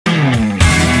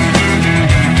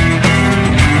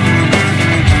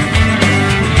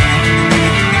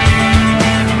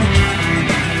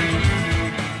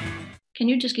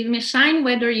just give me a sign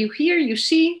whether you hear, you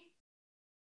see?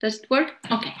 Does it work?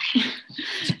 Okay.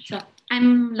 So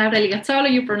I'm Laura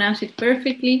Ligazzolo, you pronounce it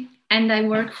perfectly, and I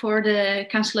work for the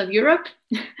Council of Europe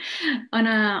on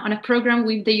a program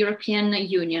with the European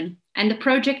Union. And the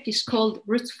project is called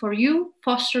Routs4U,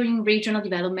 Fostering Regional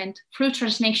Development Through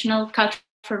Transnational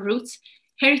Cultural Routes,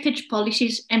 Heritage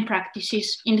Policies and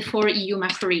Practices in the 4 EU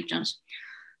macro-regions.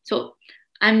 So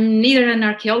I'm neither an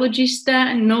archaeologist,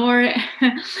 nor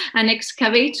an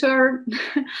excavator,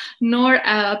 nor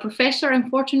a professor,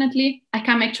 unfortunately. I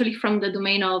come actually from the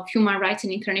domain of human rights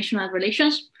and international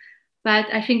relations. But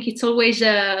I think it's always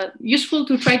useful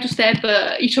to try to step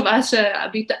each of us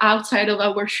a bit outside of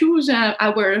our shoes,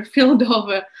 our field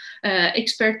of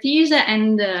expertise,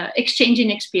 and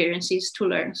exchanging experiences to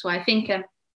learn. So I think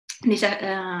this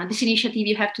initiative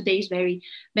you have today is very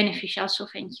beneficial, so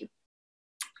thank you.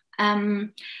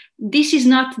 This is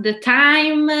not the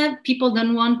time. People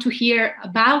don't want to hear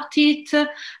about it.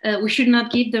 We should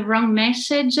not give the wrong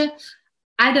message.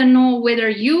 I don't know whether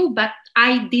you, but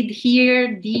I did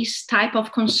hear this type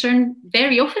of concern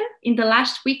very often in the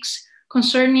last weeks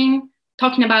concerning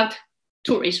talking about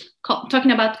tourism,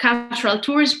 talking about cultural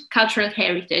tourism, cultural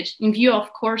heritage, in view,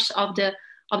 of course, of the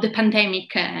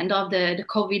pandemic and of the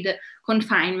COVID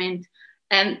confinement.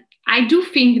 And I do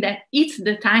think that it's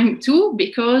the time too,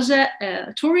 because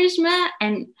tourism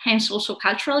and hence also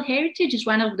cultural heritage is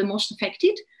one of the most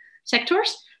affected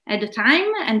sectors at the time.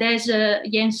 And as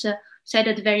Jens said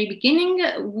at the very beginning,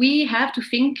 we have to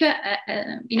think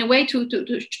in a way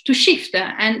to shift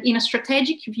and in a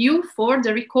strategic view for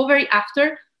the recovery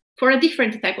after, for a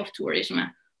different type of tourism.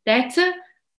 That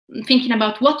thinking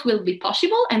about what will be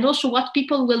possible and also what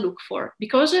people will look for,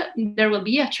 because there will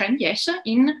be a trend, yes,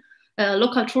 in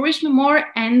local tourism more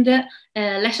and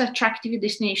less attractive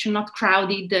destination, not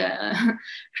crowded,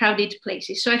 crowded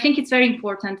places. So I think it's very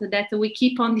important that we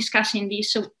keep on discussing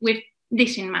this with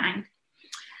this in mind.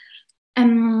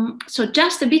 So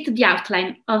just a bit the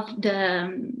outline of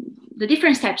the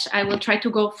different steps I will try to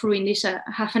go through in this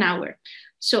half an hour.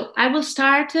 So I will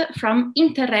start from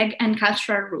Interreg and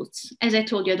cultural roots. As I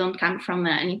told you, I don't come from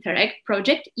an Interreg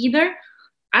project either.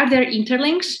 Are there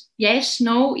interlinks? Yes,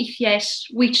 no, if yes,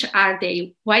 which are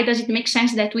they? Why does it make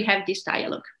sense that we have this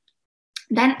dialogue?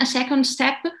 Then a second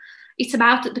step, it's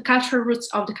about the cultural roots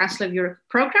of the Council of Europe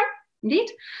program, indeed.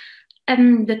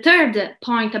 The third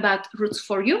point about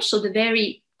Routs4U, so the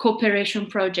very cooperation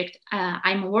project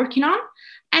I'm working on.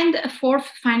 And a fourth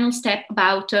final step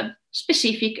about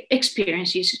specific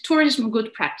experiences, tourism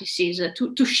good practices,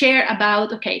 to share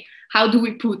about, okay, how do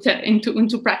we put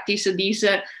into practice this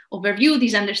overview,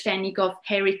 this understanding of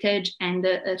heritage and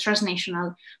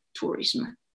transnational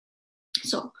tourism.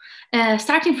 So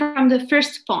starting from the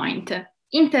first point,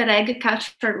 Interreg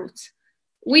cultural roots.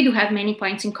 We do have many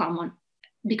points in common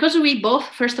because we both,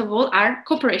 first of all, are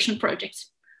cooperation projects.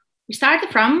 We start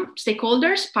from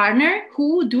stakeholders, partners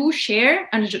who do share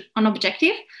an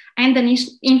objective and an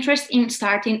interest in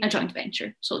starting a joint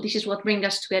venture. So this is what brings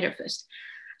us together first.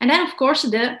 And then, of course,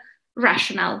 the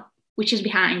rationale, which is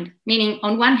behind, meaning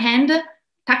on one hand,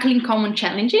 tackling common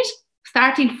challenges,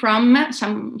 starting from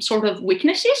some sort of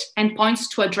weaknesses and points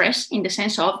to address in the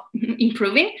sense of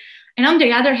improving. And on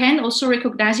the other hand, also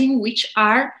recognizing which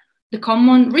are the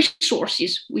common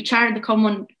resources, which are the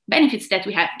common benefits that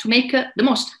we have to make the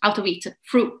most out of it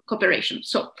through cooperation.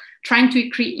 So trying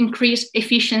to increase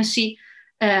efficiency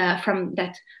from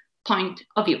that point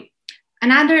of view.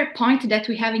 Another point that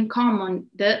we have in common,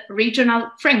 the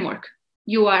regional framework.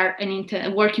 You are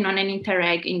working on an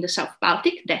Interreg in the South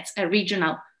Baltic, that's a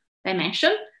regional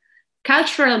dimension.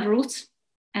 Cultural roots,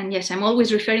 and yes, I'm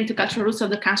always referring to cultural roots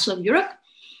of the Council of Europe,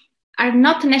 are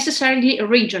not necessarily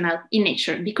regional in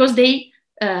nature because they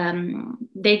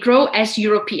grow as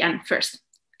European first,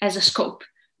 as a scope.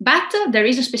 But there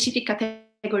is a specific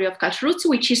category of cultural roots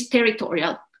which is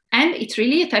territorial. And it's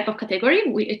really a type of category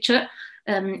which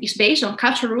is based on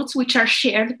cultural roots which are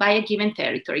shared by a given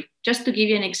territory. Just to give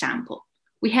you an example,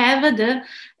 we have the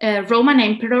Roman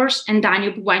emperors and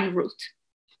Danube wine route.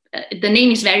 The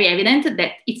name is very evident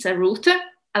that it's a route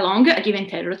along a given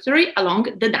territory along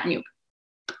the Danube.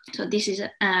 So this is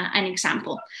an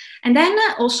example. And then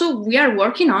also we are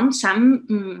working on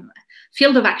some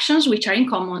field of actions which are in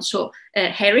common. So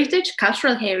heritage,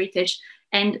 cultural heritage,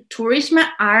 and tourism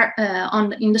are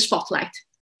in the spotlight.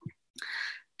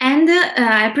 And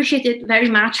I appreciate it very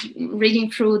much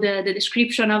reading through the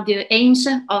description of the aims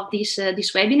of this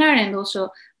webinar and also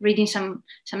reading some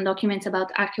documents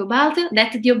about Archaeobalt,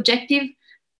 that the objective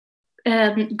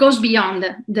goes beyond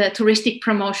the touristic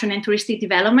promotion and touristic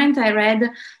development. I read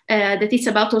that it's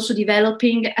about also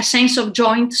developing a sense of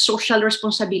joint social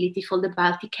responsibility for the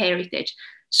Baltic heritage.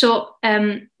 So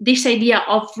this idea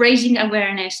of raising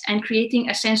awareness and creating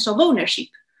a sense of ownership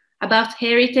about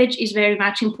heritage is very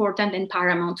much important and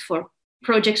paramount for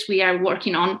projects we are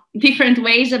working on different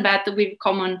ways, but with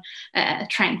common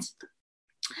trends.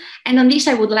 And on this,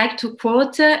 I would like to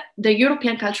quote the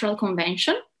European Cultural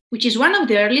Convention, which is one of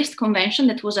the earliest conventions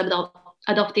that was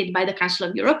adopted by the Council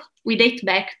of Europe. We date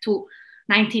back to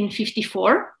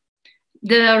 1954.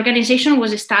 The organization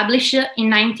was established in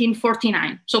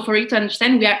 1949. So for you to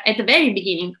understand, we are at the very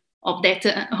beginning of that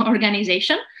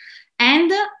organization.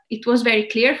 And it was very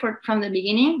clear from the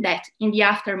beginning that in the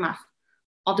aftermath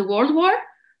of the World War,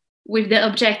 with the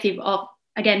objective of,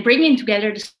 again, bringing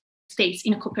together the states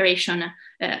in a cooperation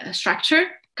structure,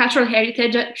 cultural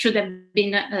heritage should have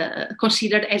been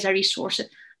considered as a resource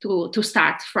to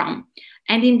start from.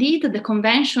 And indeed, the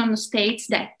convention states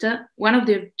that one of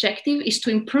the objectives is to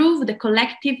improve the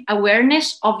collective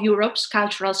awareness of Europe's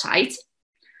cultural sites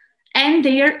and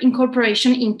their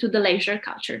incorporation into the leisure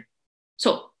culture.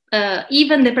 So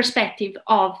even the perspective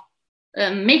of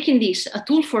making this a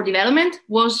tool for development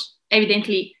was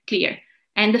evidently clear.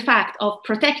 And the fact of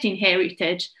protecting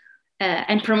heritage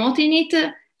and promoting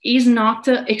it is not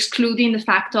excluding the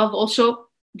fact of also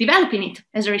developing it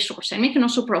as a resource and making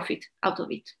also profit out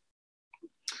of it.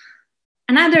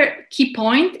 Another key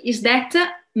point is that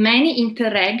many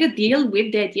Interreg deal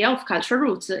with the idea of cultural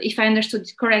roots. If I understood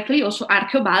it correctly, also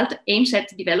Archaeobalt aims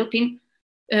at developing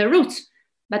roots,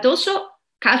 but also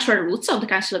cultural roots of the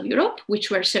Council of Europe,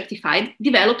 which were certified,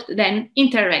 developed then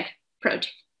Interreg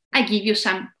project. I give you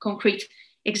some concrete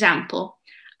example.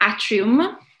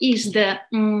 Atrium is the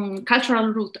cultural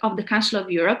root of the Council of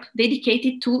Europe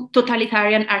dedicated to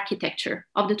totalitarian architecture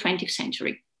of the 20th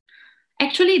century.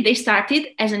 Actually, they started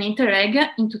as an Interreg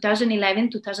in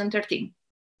 2011-2013.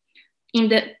 In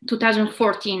the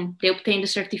 2014, they obtained the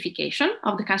certification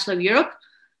of the Council of Europe,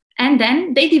 and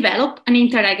then they developed an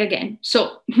Interreg again.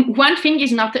 So one thing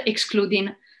is not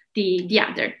excluding the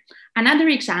other. Another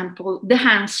example, the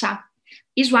Hansa,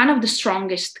 is one of the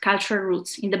strongest cultural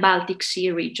roots in the Baltic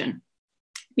Sea region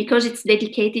because it's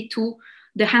dedicated to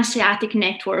the Hanseatic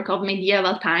network of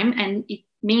medieval time, and it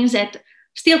means that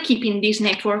still keeping this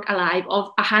network alive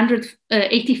of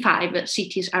 185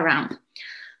 cities around.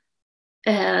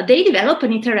 They develop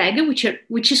an Interreg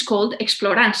which is called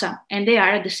Exploranza, and they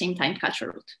are at the same time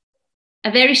cultural route.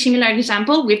 A very similar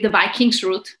example with the Vikings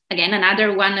route, again,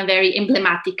 another one, a very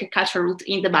emblematic cultural route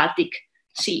in the Baltic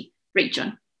Sea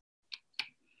region.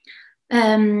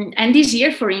 And this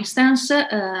year, for instance,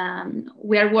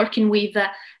 we are working with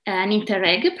an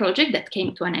Interreg project that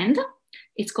came to an end.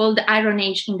 It's called the Iron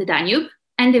Age in the Danube,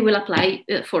 and they will apply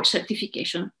for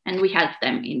certification, and we help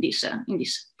them in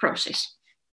this process.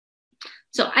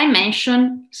 So I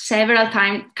mentioned several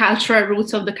times cultural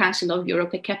roots of the Council of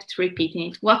Europe. I kept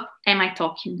repeating it. What am I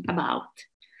talking about?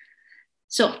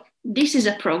 So this is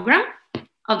a program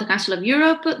of the Council of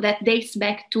Europe that dates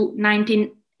back to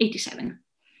 1987.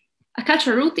 A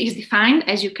cultural route is defined,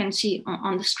 as you can see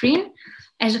on the screen,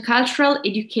 as a cultural,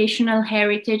 educational,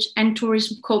 heritage, and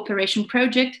tourism cooperation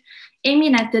project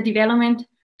aiming at the development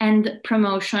and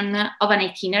promotion of an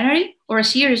itinerary or a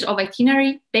series of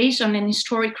itinerary based on an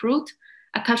historic route,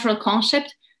 a cultural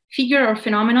concept, figure, or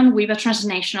phenomenon with a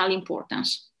transnational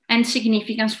importance and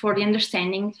significance for the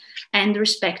understanding and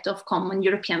respect of common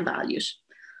European values.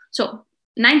 So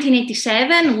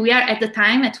 1987, we are at the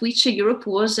time at which Europe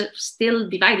was still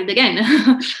divided again.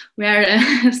 We are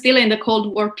still in the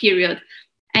Cold War period.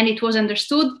 And it was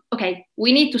understood, okay,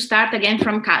 we need to start again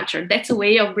from culture. That's a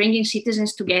way of bringing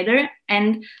citizens together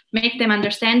and make them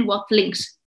understand what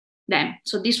links them.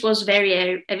 So this was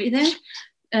very evident.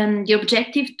 The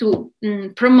objective to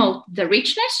promote the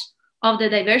richness of the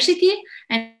diversity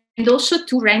and also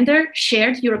to render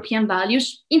shared European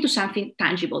values into something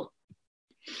tangible.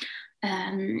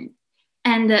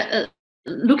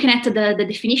 Looking at the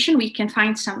definition, we can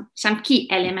find some key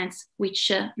elements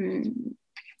which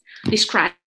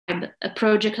describe a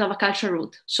project of a cultural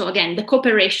route. So again, the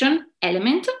cooperation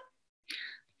element,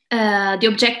 the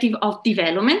objective of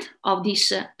development of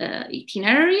these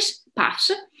itineraries,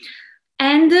 paths,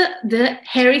 and the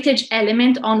heritage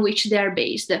element on which they are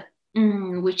based,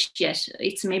 which, yes,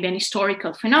 it's maybe an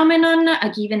historical phenomenon,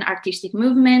 a given artistic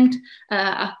movement,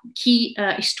 a key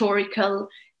historical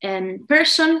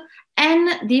person,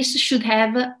 and this should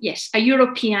have, yes, a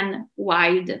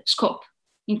European-wide scope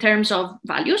in terms of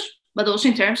values, but also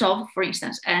in terms of, for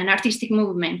instance, an artistic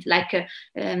movement like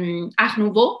Art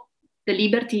Nouveau, the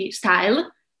Liberty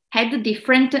style, had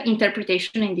different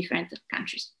interpretation in different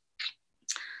countries.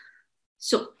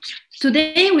 So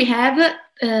today we have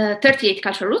 38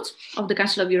 cultural routes of the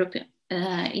Council of Europe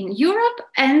in Europe.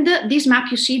 And this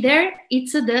map you see there,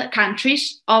 it's the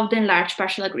countries of the enlarged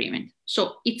partial agreement.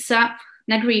 So it's an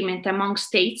agreement among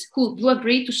states who do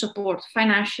agree to support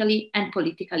financially and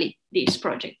politically this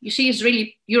project. You see, it's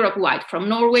really Europe-wide, from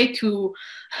Norway to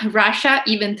Russia,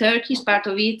 even Turkey is part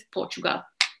of it, Portugal.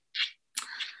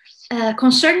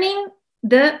 Concerning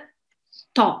the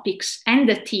topics and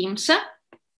the themes,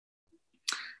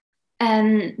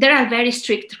 there are very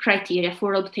strict criteria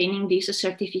for obtaining this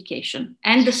certification.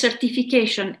 And the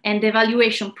certification and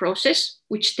evaluation process,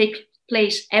 which takes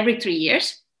place every 3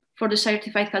 years for the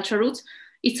certified cultural routes,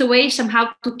 it's a way somehow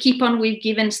to keep on with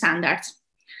given standards.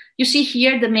 You see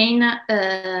here the main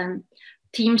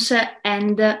themes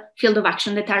and field of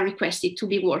action that are requested to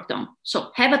be worked on.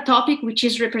 So have a topic which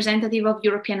is representative of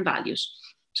European values.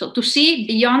 So to see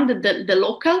beyond the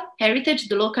local heritage,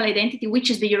 the local identity, which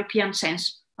is the European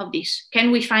sense of this.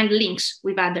 Can we find links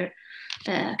with other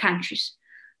countries?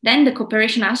 Then the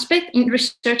cooperation aspect in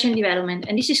research and development.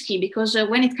 And this is key because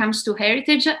when it comes to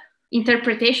heritage,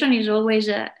 interpretation is always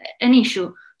an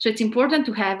issue. So it's important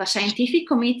to have a scientific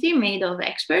committee made of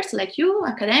experts like you,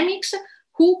 academics,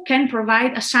 who can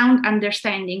provide a sound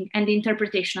understanding and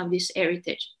interpretation of this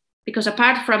heritage. Because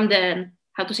apart from the,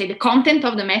 how to say, the content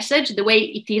of the message, the way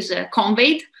it is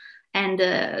conveyed and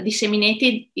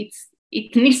disseminated,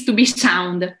 it needs to be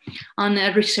sound on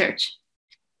research.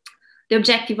 The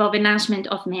objective of enhancement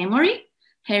of memory,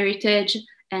 heritage,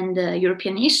 and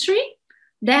European history.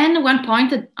 Then one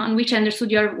point on which I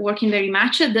understood you're working very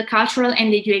much, the cultural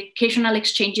and educational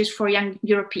exchanges for young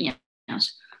Europeans.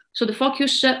 So the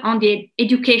focus on the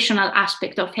educational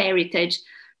aspect of heritage,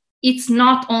 it's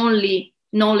not only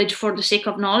knowledge for the sake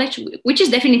of knowledge, which is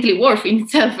definitely worth in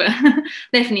itself,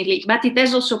 definitely, but it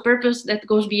has also purpose that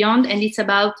goes beyond, and it's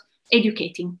about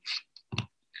educating.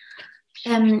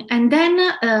 And then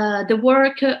the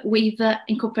work with,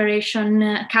 in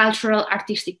cooperation, cultural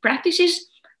artistic practices.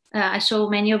 I saw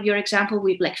many of your examples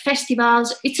with like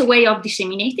festivals. It's a way of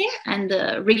disseminating and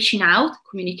reaching out,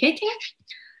 communicating.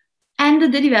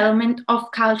 And the development of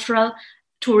cultural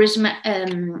tourism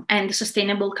and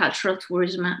sustainable cultural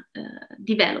tourism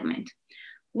development.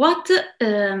 What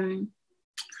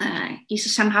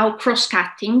is somehow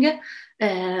cross-cutting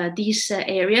these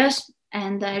areas,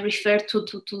 and I refer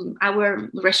to our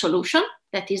resolution,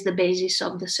 that is the basis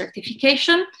of the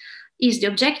certification, is the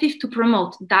objective to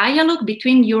promote dialogue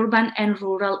between urban and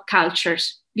rural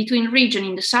cultures, between regions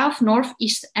in the south, north,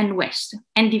 east, and west,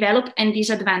 and developed and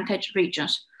disadvantaged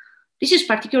regions. This is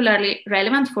particularly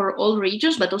relevant for all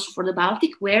regions, but also for the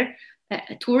Baltic, where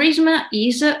tourism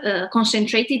is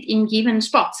concentrated in given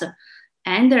spots.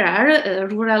 And there are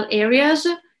rural areas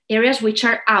which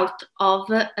are out of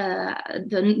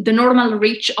the normal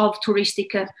reach of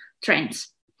touristic trends.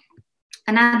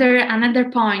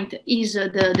 Another point is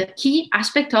the key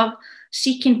aspect of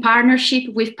seeking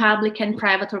partnership with public and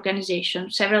private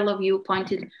organizations. Several of you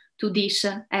pointed to this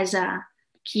as a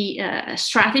key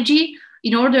strategy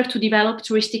in order to develop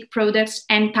touristic products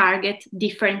and target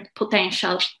different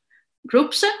potential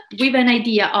groups with an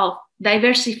idea of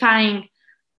diversifying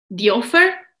the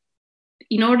offer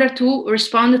in order to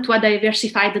respond to a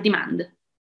diversified demand,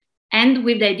 and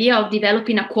with the idea of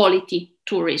developing a quality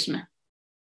tourism.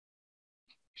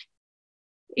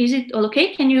 Is it all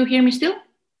okay? Can you hear me still?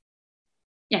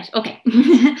 Yes, okay.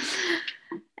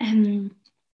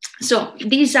 So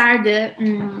these are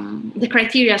the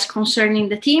criteria concerning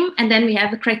the team, and then we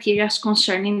have the criteria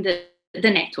concerning the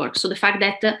network. So the fact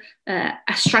that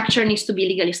a structure needs to be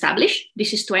legally established.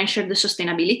 This is to ensure the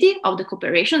sustainability of the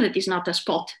cooperation, that is not a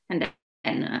spot and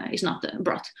is not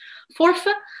brought forth,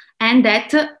 and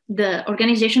that the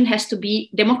organization has to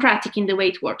be democratic in the way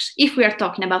it works. If we are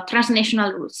talking about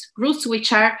transnational routes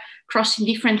which are crossing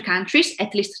different countries,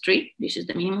 at least 3, this is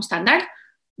the minimum standard,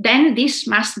 then this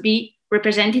must be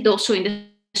represented also in the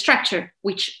structure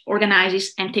which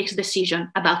organizes and takes decision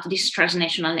about this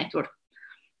transnational network.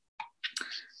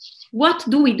 What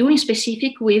do we do in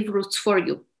specific with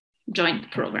Routs4U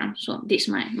joint program? So this is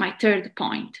my third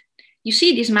point. You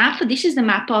see this map, this is the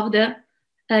map of the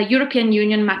European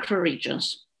Union macro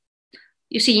regions.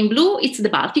 You see in blue, it's the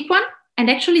Baltic one. And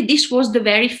actually this was the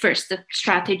very first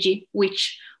strategy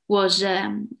which was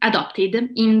adopted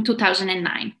in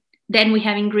 2009. Then we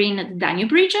have in green the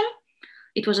Danube region.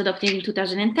 It was adopted in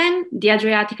 2010, the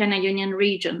Adriatic and Ionian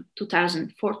region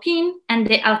 2014, and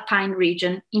the Alpine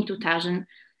region in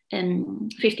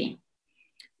 2015.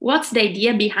 What's the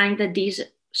idea behind these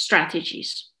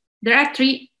strategies? There are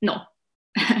 3, no,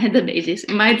 at the basis.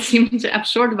 It might seem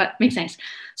absurd, but makes sense.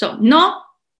 So no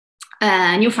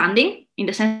new funding, in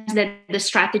the sense that the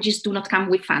strategies do not come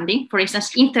with funding. For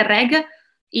instance, Interreg,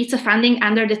 it's a funding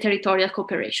under the territorial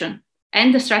cooperation,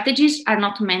 and the strategies are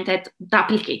not meant at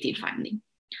duplicating funding.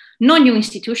 No new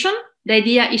institution. The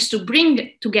idea is to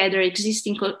bring together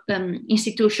existing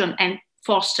institutions and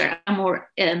foster a more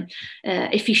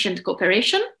efficient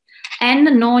cooperation, and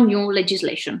no new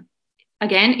legislation.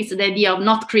 Again, it's the idea of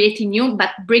not creating new,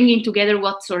 but bringing together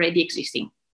what's already existing.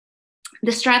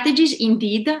 The strategies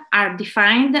indeed are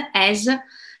defined as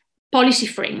policy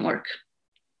framework.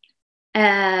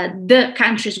 The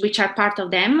countries which are part of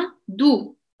them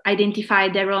do identify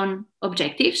their own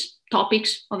objectives,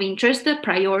 topics of interest,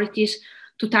 priorities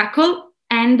to tackle,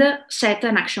 and set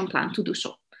an action plan to do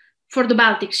so. For the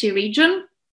Baltic Sea region,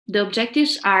 the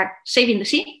objectives are saving the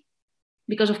sea,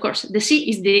 because of course the sea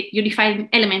is the unifying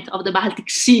element of the Baltic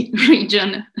Sea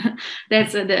region.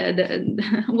 That's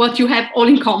what you have all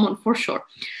in common for sure.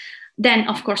 Then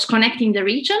of course connecting the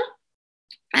region,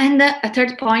 and a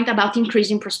third point about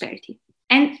increasing prosperity.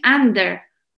 And under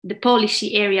the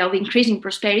policy area of increasing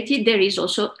prosperity, there is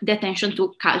also the attention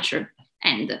to culture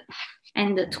and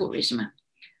tourism.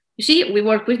 You see, we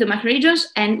work with the macro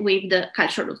regions and with the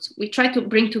cultural roots. We try to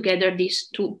bring together these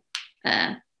two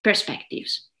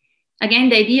perspectives. Again,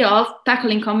 the idea of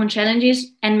tackling common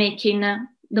challenges and making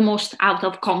the most out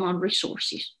of common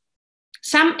resources.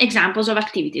 Some examples of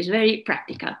activities, very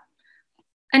practical.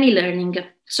 An e-learning.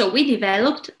 So we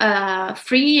developed a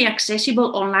free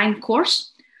accessible online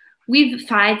course with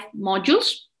 5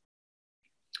 modules,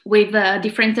 with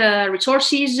different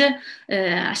resources,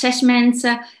 assessments,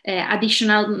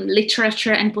 additional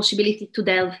literature, and possibility to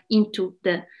delve into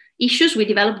the issues. We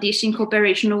developed this in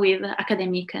cooperation with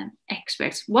academic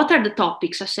experts. What are the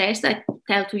topics assessed? I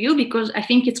tell to you because I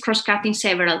think it's cross-cutting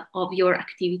several of your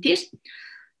activities.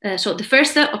 So the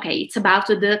first, it's about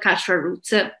the cultural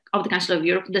roots of the Council of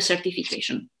Europe, the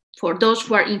certification, for those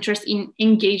who are interested in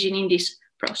engaging in this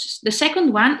process. The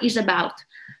second one is about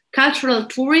cultural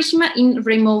tourism in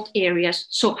remote areas.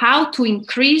 So how to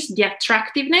increase the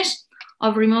attractiveness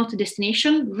of remote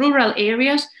destination, rural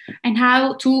areas, and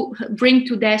how to bring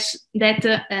to that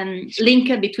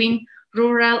link between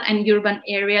rural and urban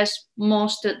areas,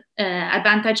 most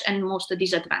advantage and most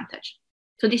disadvantage.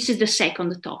 So this is the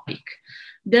second topic.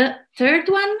 The third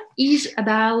one is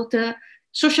about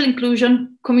social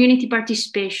inclusion, community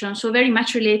participation, so very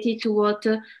much related to what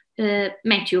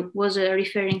Matthew was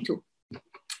referring to.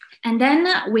 And then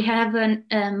we have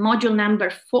module number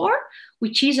 4,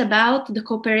 which is about the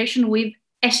cooperation with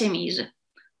SMEs.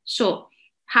 So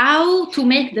how to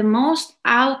make the most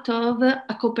out of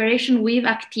a cooperation with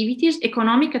activities,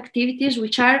 economic activities,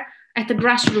 which are at the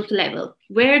grassroots level,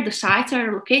 where the sites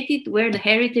are located, where the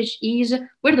heritage is,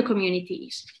 where the community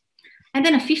is. And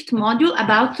then a 5th module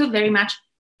about very much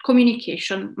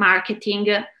communication, marketing,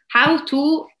 how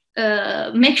to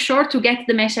make sure to get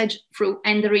the message through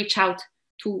and reach out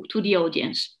to the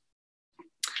audience.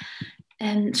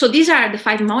 And so these are the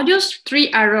 5 modules.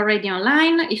 3 are already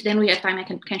online. If then we have time, I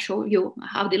can show you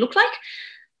how they look like.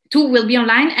 2 will be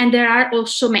online, and there are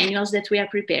also manuals that we are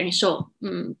preparing. So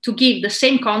to give the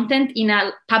same content in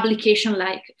a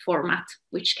publication-like format,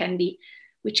 which can be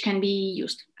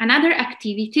used. Another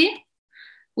activity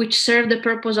which serve the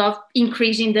purpose of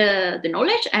increasing the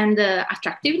knowledge and the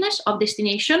attractiveness of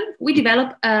destination, we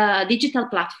develop a digital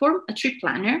platform, a trip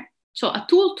planner. So a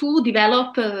tool to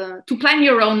develop, to plan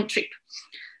your own trip.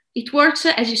 It works,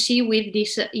 as you see with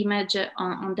this image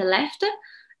on the left,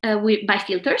 by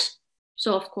filters.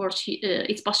 So of course,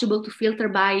 it's possible to filter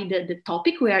by the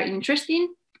topic we are interested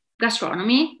in: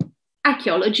 gastronomy,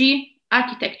 archaeology,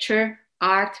 architecture,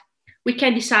 art. We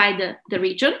can decide the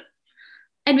region,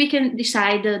 and we can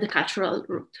decide the cultural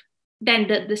route. Then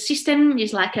the system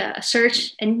is like a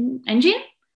search engine,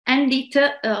 and it,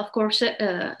 of course,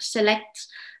 selects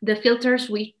the filters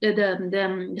with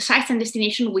the sites and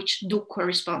destinations which do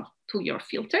correspond to your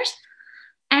filters.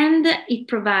 And it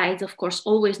provides, of course,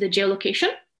 always the geolocation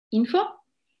info,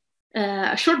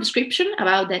 a short description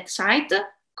about that site,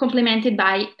 complemented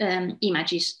by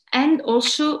images, and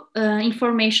also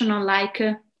information on like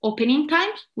opening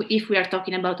times. If we are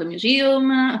talking about a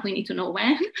museum, we need to know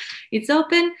when it's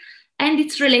open, and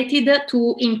it's related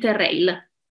to Interrail,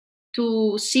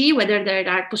 to see whether there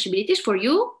are possibilities for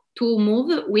you to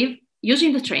move with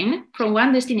using the train from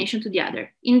one destination to the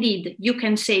other. Indeed, you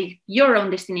can save your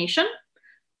own destination,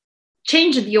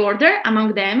 change the order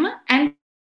among them, and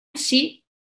see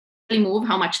move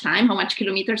how much time, how much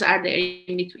kilometers are there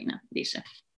in between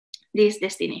this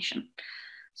destination.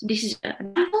 So this is an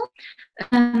example.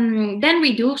 Then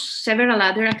we do several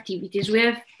other activities. We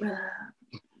have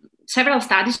several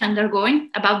studies undergoing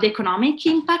about the economic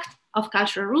impact of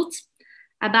cultural routes,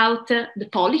 about the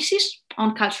policies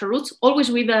on cultural routes, always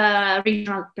with a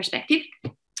regional perspective.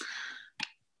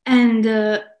 And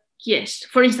yes,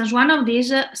 for instance, one of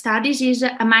these studies is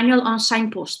a manual on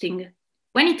signposting.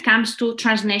 When it comes to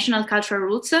transnational cultural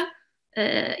routes,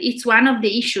 it's one of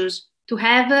the issues to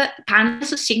have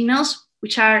panels, signals,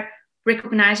 which are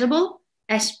recognizable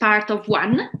as part of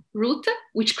one route,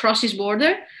 which crosses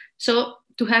border. So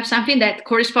to have something that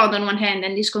corresponds on one hand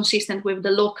and is consistent with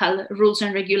the local rules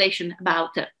and regulation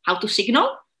about how to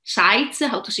signal sites,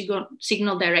 how to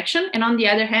signal direction, and on the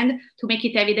other hand, to make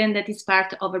it evident that it's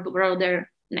part of a broader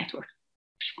network.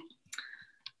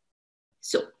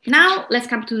 So now let's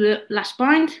come to the last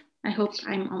point. I hope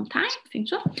I'm on time, I think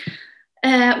so.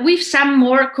 With some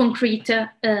more concrete,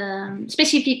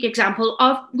 specific example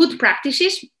of good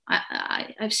practices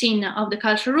I've seen of the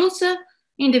cultural routes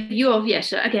in the view of,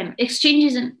 yes, again,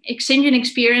 exchanging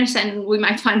experience, and we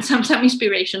might find some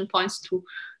inspiration points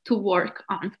to work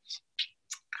on.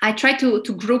 I try to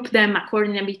group them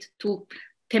according a bit to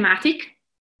thematic.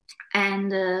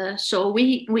 And so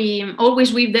we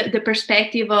always with the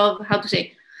perspective of, how to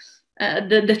say,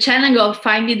 the challenge of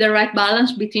finding the right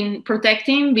balance between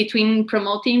protecting, between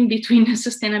promoting, between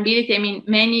sustainability. I mean,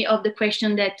 many of the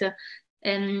questions that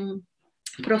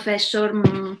Professor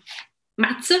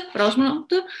Mats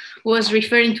Rosmont was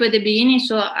referring to at the beginning.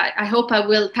 So I hope I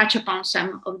will touch upon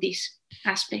some of these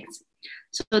aspects.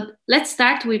 So let's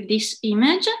start with this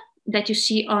image that you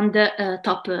see on the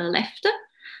top left.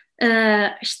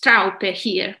 Straupe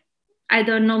here. I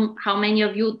don't know how many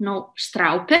of you know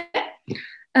Straupe.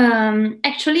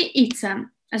 Actually, it's a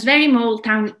very small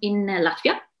town in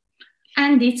Latvia,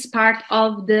 and it's part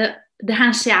of the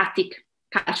Hanseatic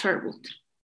cultural route.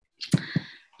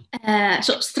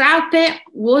 So Straupe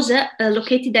was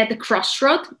located at the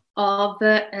crossroad of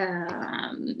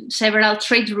several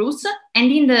trade routes,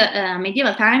 and in the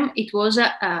medieval time, it was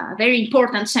a very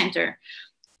important center.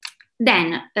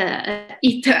 Then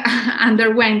it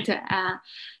underwent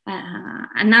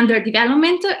an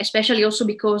underdevelopment, especially also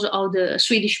because of the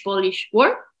Swedish-Polish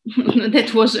War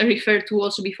that was referred to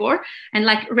also before. And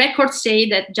like records say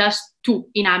that just 2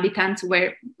 inhabitants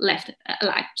were left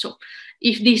alive. So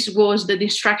if this was the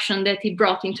destruction that it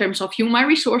brought in terms of human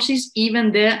resources,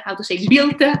 even the, how to say,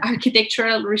 built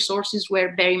architectural resources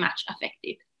were very much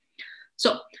affected.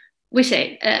 So we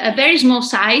say a very small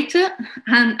site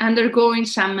and undergoing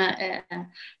some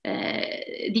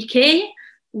decay.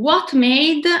 What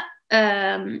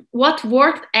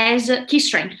worked as a key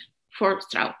strength for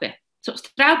Straupe? So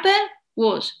Straupe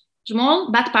was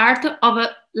small, but part of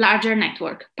a larger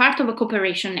network, part of a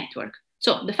cooperation network.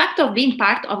 So the fact of being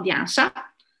part of the Hansa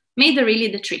made really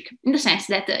the trick, in the sense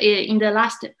that in the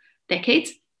last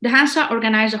decades, the Hansa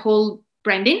organized a whole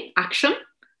branding action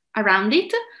around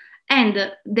it.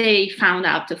 And they found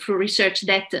out through research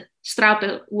that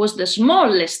Straupe was the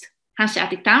smallest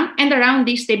Hanseatic town, and around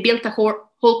this they built a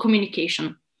whole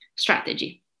communication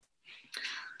strategy.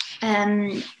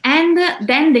 And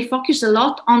then they focused a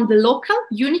lot on the local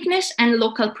uniqueness and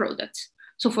local products.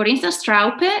 So for instance,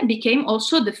 Straupe became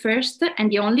also the first and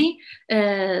the only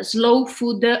slow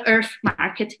food earth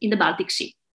market in the Baltic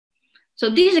Sea. So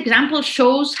this example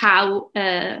shows how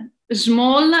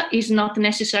small is not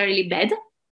necessarily bad,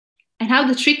 and how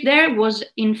the trick there was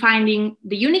in finding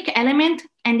the unique element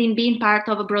and in being part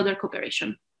of a broader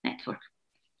cooperation network.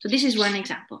 So this is one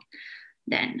example.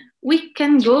 Then we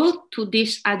can go to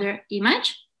this other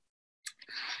image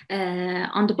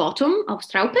on the bottom of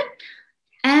Straupe.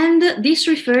 And this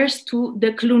refers to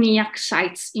the Cluniac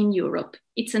sites in Europe.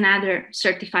 It's another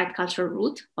certified cultural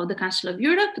route of the Council of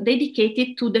Europe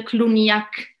dedicated to the Cluniac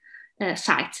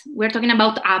sites. We're talking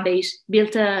about abbeys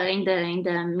built in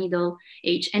the Middle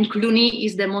Age, and Cluny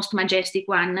is the most majestic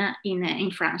one in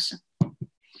France.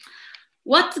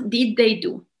 What did they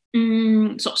do?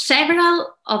 So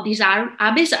several of these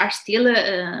abbeys are still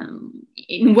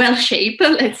in well shape,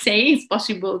 let's say. It's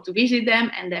possible to visit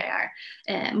them, and they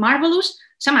are marvelous.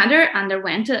 Some other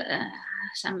underwent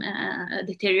some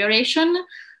deterioration.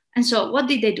 And so what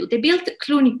did they do? They built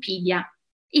Clunipedia.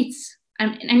 It's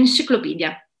an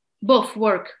encyclopedia. Both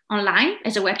work online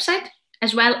as a website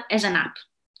as well as an app.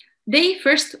 They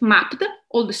first mapped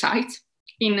all the sites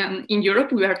in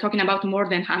Europe. We are talking about more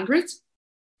than hundreds,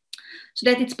 so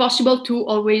that it's possible to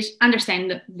always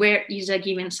understand where is a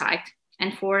given site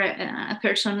and for a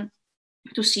person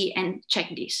to see and check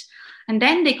this. And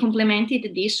then they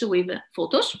complemented this with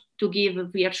photos to give a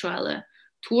virtual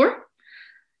tour,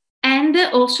 and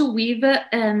also with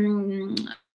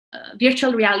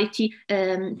virtual reality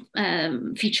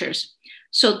features.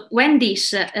 So when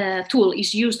this tool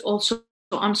is used also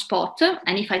on spot,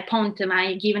 and if I point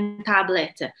my given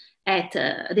tablet at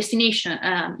a destination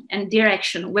and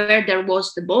direction where there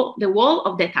was the wall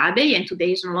of that abbey, and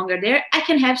today is no longer there, I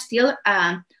can have still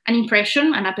an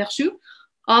impression, an aperçu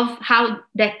of how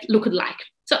that looked like.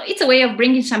 So it's a way of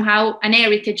bringing somehow an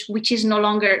heritage which is no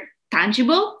longer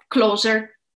tangible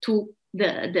closer to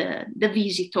the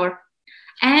visitor.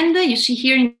 And you see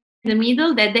here in the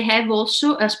middle that they have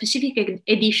also a specific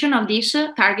edition of this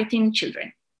targeting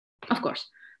children. Of course,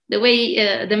 the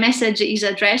way the message is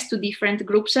addressed to different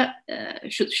groups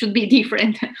should be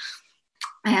different.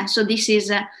 So this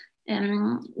is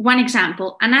one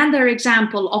example. Another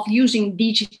example of using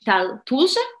digital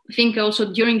tools. I think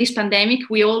also during this pandemic,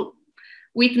 we all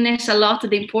witness a lot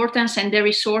the importance and the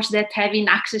resource that having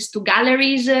access to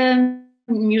galleries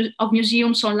of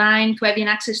museums online, to having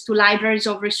access to libraries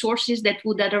of resources that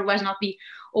would otherwise not be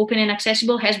open and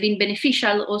accessible has been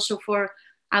beneficial also for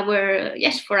our,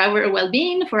 for our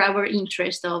well-being, for our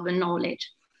interest of knowledge.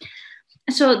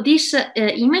 So this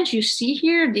image you see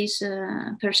here, this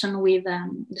person with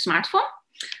the smartphone,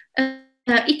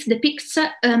 it depicts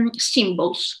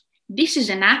symbols. This is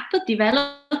an app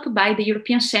developed by the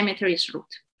European Cemeteries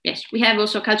Route. Yes, we have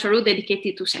also a cultural route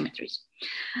dedicated to cemeteries.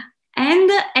 And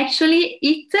actually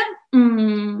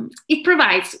it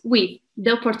provides with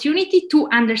the opportunity to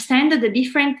understand the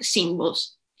different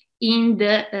symbols in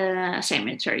the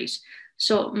cemeteries.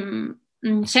 So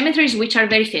cemeteries which are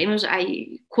very famous,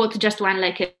 I quote just one,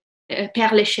 like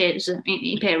Père Lachaise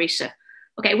in Paris.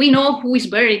 Okay, we know who is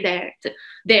buried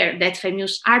there, that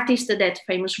famous artist, that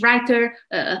famous writer,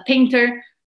 painter.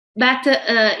 But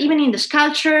even in the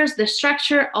sculptures, the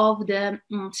structure of the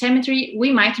cemetery,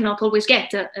 we might not always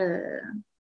get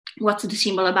what's the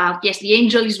symbol about. Yes, the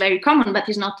angel is very common, but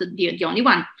it's not the only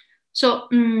one. So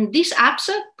this apps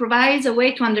provides a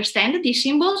way to understand these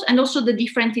symbols and also the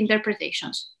different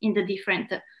interpretations in the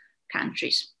different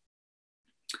countries.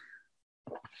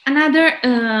 Another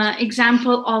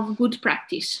example of good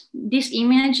practice, this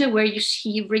image where you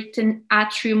see written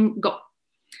Atrium Go.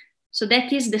 So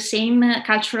that is the same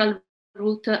cultural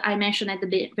route I mentioned at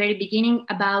the very beginning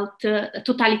about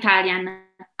totalitarian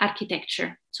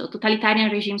architecture. So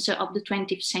totalitarian regimes of the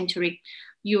 20th century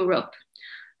Europe.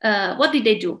 What did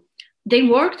they do? They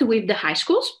worked with the high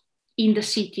schools in the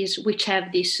cities which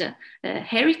have this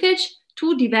heritage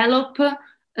to develop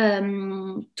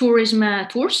tourism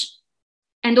tours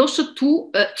and also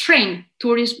to train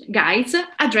tourism guides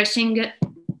addressing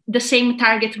the same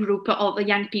target group of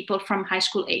young people from high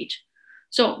school age.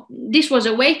 So this was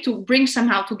a way to bring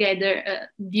somehow together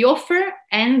the offer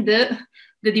and the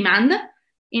demand,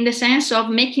 in the sense of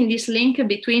making this link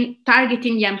between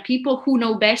targeting young people who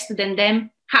know best than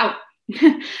them how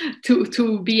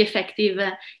to be effective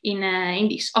in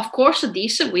this. Of course,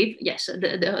 this with, yes,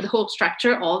 the whole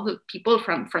structure of people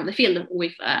from the field,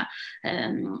 with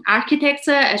architects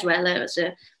as well as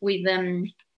with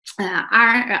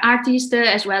artists,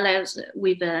 as well as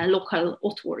with local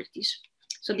authorities.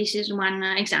 So this is one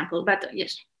example. But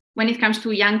yes, when it comes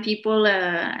to young people,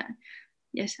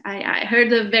 yes, I heard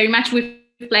very much with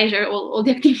pleasure all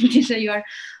the activities that you are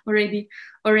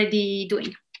already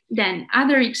doing. Then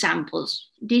other examples,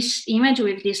 this image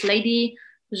with this lady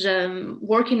who's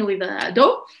working with a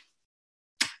dough.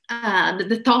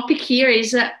 The topic here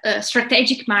is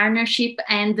strategic partnership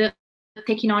and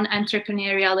taking on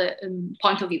entrepreneurial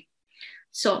point of view.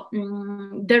 So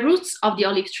the roots of the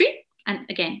olive tree, and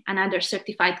again, another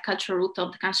certified cultural route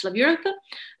of the Council of Europe,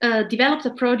 developed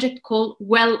a project called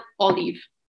Well Olive.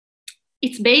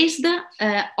 It's based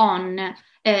on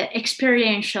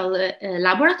experiential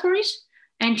laboratories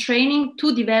and training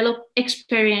to develop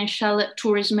experiential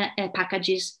tourism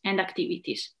packages and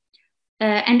activities.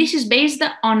 And this is based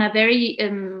on a very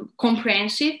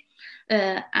comprehensive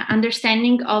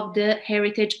understanding of the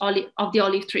heritage of the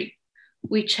olive tree,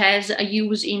 which has a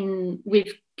use with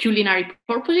culinary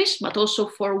purposes, but also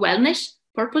for wellness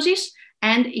purposes.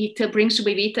 And it brings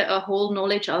with it a whole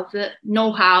knowledge of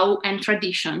know-how and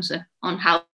traditions on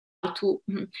how to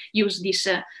use these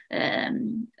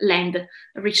land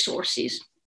resources.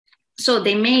 So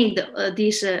they made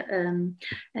these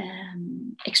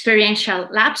experiential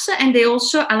labs, and they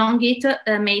also along it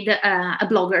made a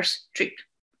blogger's trip.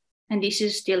 And this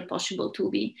is still possible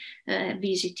to be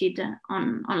visited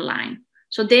online.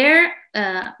 So there,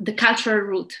 the cultural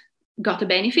route got a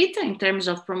benefit in terms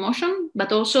of promotion,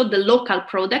 but also the local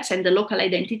products and the local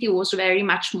identity was very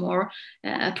much more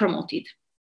promoted.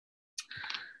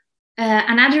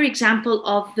 Another example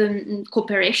of the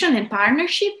cooperation and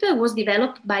partnership was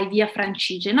developed by Via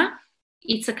Francigena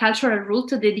it's a cultural route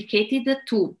dedicated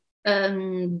to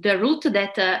the route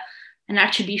that an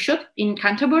archbishop in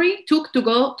Canterbury took to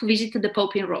go to visit the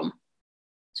Pope in Rome.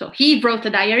 So he wrote a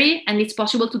diary, and it's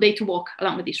possible today to walk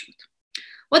along this route.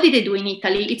 What did they do in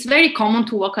Italy? It's very common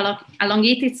to walk along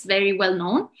it. It's very well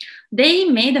known. They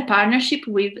made a partnership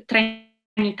with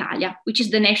Trenitalia, which is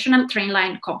the national train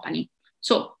line company.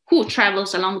 So who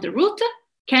travels along the route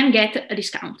can get a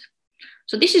discount.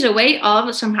 So this is a way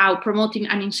of somehow promoting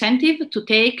an incentive to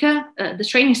take the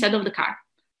train instead of the car,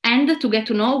 and to get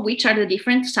to know which are the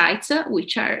different sites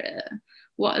which are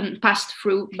passed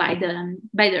through by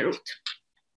the route.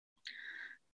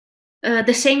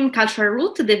 The same cultural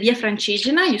route, the Via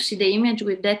Francigena, you see the image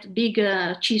with that big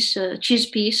cheese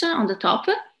piece on the top.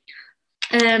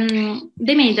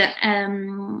 They made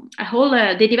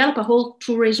they developed a whole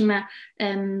tourism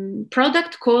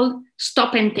product called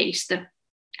Stop and Taste.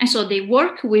 And so they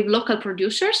work with local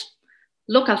producers,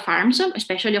 local farms,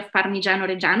 especially of Parmigiano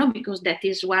Reggiano, because that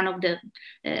is one of the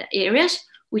areas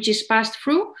which is passed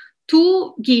through,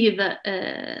 to give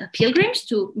pilgrims,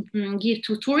 to give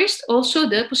to tourists also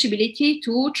the possibility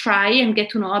to try and get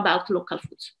to know about local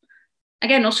foods.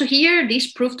 Again, also here,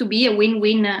 this proved to be a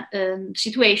win-win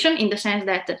situation, in the sense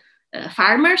that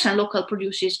farmers and local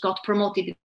producers got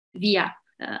promoted via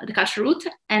the cultural route,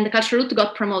 and the cultural route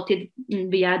got promoted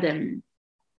via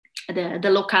the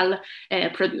local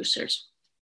producers.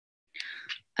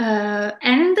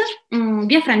 And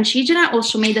Via Francigena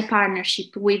also made a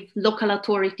partnership with local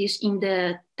authorities in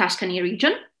the Tuscany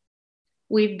region,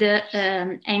 with the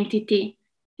entity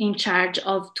in charge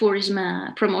of tourism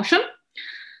promotion.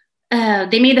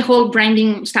 They made a whole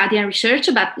branding study and research,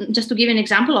 but just to give an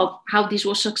example of how this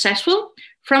was successful,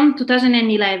 from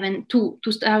 2011 to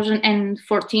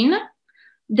 2014,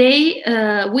 they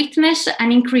witnessed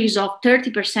an increase of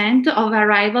 30% of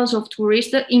arrivals of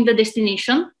tourists in the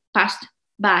destination passed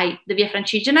by the Via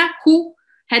Francigena, who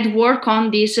had worked on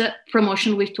this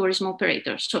promotion with tourism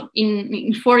operators. So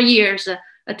in 4 years, a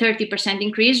 30%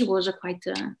 increase was a quite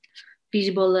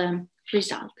visible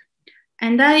result.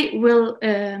 And I will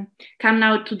come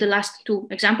now to the last two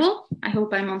examples. I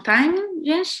hope I'm on time,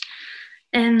 yes.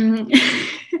 So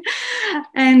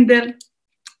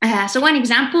one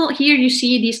example, here you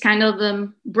see this kind of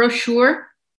brochure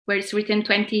where it's written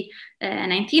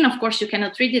 2019. Of course, you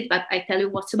cannot read it, but I tell you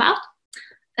what's about.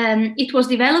 It was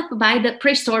developed by the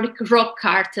Prehistoric Rock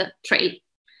Art Trail.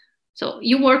 So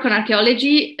you work on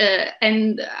archaeology,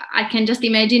 and I can just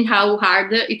imagine how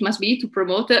hard it must be to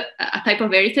promote a type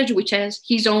of heritage which has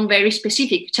his own very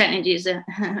specific challenges,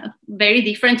 very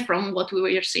different from what we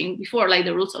were seeing before, like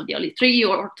the roots of the olive tree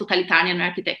or totalitarian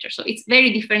architecture. So it's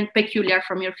very different, peculiar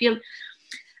from your field.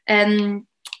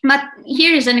 But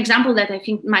here is an example that I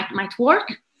think might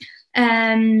work.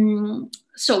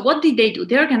 So what did they do?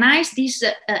 They organized these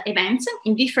events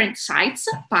in different sites,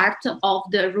 part of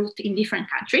the route in different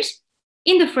countries,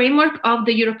 in the framework of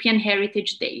the European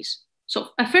Heritage Days. So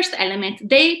a first element,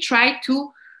 they tried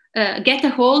to get a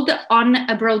hold on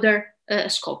a broader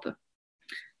scope.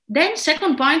 Then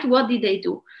second point, what did they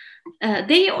do?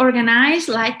 They organized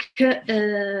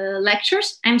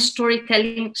lectures and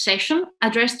storytelling sessions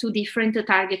addressed to different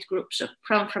target groups,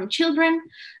 from children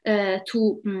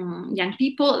to young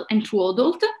people and to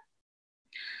adults,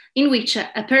 in which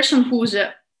a person who's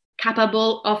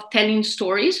capable of telling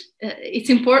stories,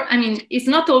 it's important. I mean, it's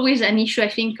not always an issue, I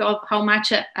think, of how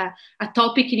much a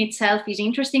topic in itself is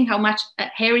interesting, how much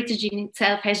heritage in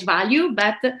itself has value,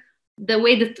 but the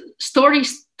way that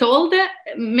stories told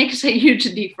makes a huge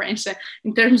difference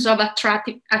in terms of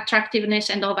attractiveness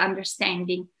and of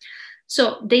understanding.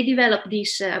 So they developed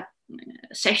this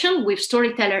session with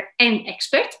storyteller and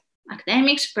expert,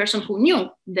 academics, person who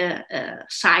knew the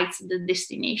sites, the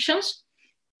destinations.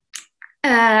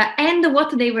 And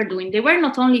what they were doing, they were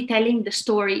not only telling the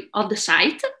story of the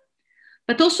site,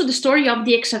 but also the story of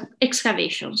the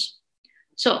excavations.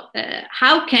 So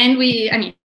how can we, I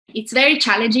mean, it's very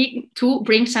challenging to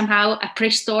bring somehow a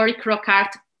prehistoric rock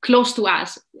art close to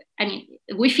us. I mean,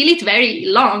 we feel it very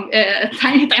long,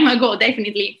 tiny time ago,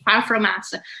 definitely far from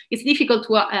us. It's difficult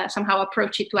to somehow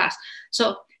approach it to us.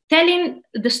 So telling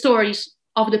the stories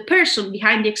of the person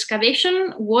behind the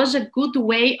excavation was a good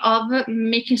way of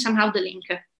making somehow the link.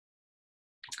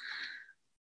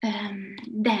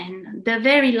 Then the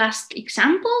very last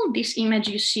example, this image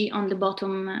you see on the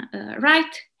bottom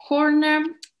right corner,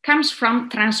 comes from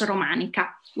Transromanica,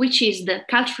 which is the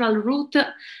cultural route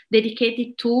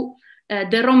dedicated to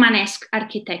the Romanesque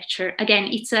architecture. Again,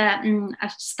 it's a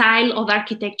style of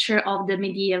architecture of the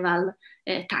medieval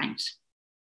times.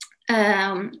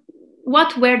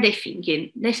 What were they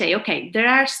thinking? They say, okay, there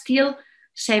are still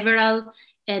several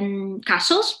and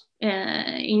castles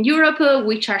in Europe,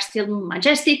 which are still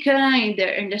majestic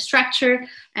in the structure,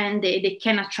 and they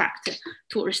can attract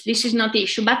tourists. This is not the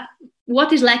issue, but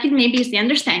what is lacking maybe is the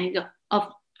understanding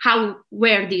of how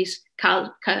were these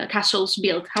castles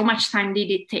built, how much time did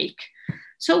it take.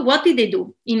 So what did they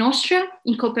do? In Austria,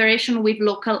 in cooperation with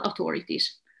local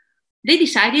authorities, they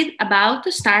decided about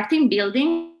starting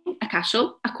building a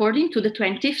castle according to the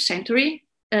 20th century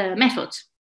methods.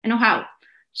 You know how?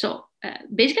 So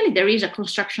basically there is a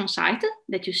construction site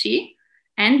that you see,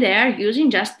 and they are using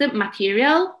just the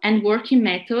material and working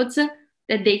methods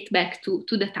that date back to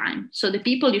the time. So the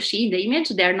people you see in the image,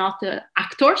 they're not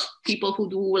actors, people who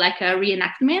do like a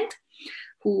reenactment,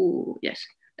 who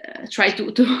try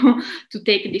to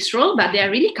take this role, but they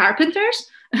are really carpenters,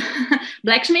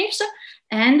 blacksmiths,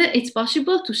 and it's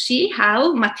possible to see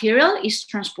how material is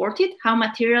transported, how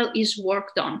material is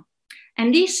worked on.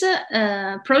 And this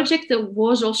project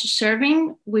was also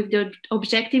serving with the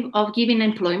objective of giving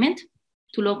employment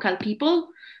to local people,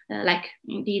 like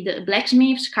indeed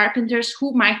blacksmiths, carpenters,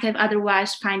 who might have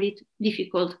otherwise find it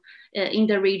difficult in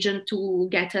the region to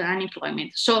get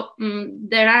unemployment. So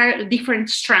there are different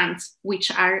strands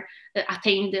which are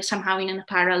attained somehow in a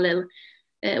parallel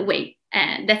way.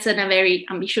 And that's a very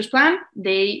ambitious plan.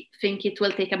 They think it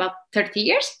will take about 30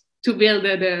 years to build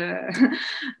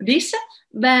this,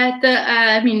 but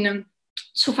I mean,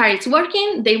 so far it's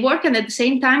working, they work, and at the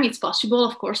same time it's possible,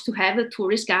 of course, to have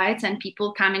tourist guides and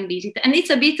people come and visit. And it's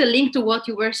a bit linked to what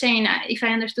you were saying, if I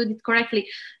understood it correctly.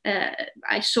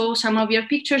 I saw some of your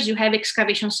pictures, you have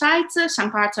excavation sites,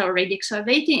 some parts are already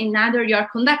excavated, in other you are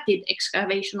conducted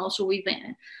excavation also with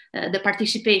the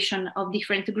participation of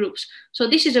different groups. So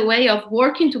this is a way of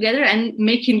working together and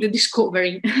making the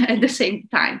discovery at the same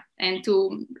time, and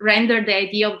to render the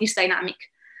idea of this dynamic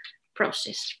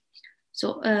process.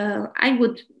 So I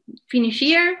would finish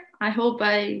here. I hope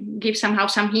I give somehow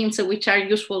some hints which are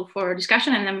useful for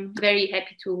discussion, and I'm very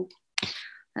happy to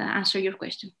answer your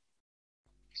question.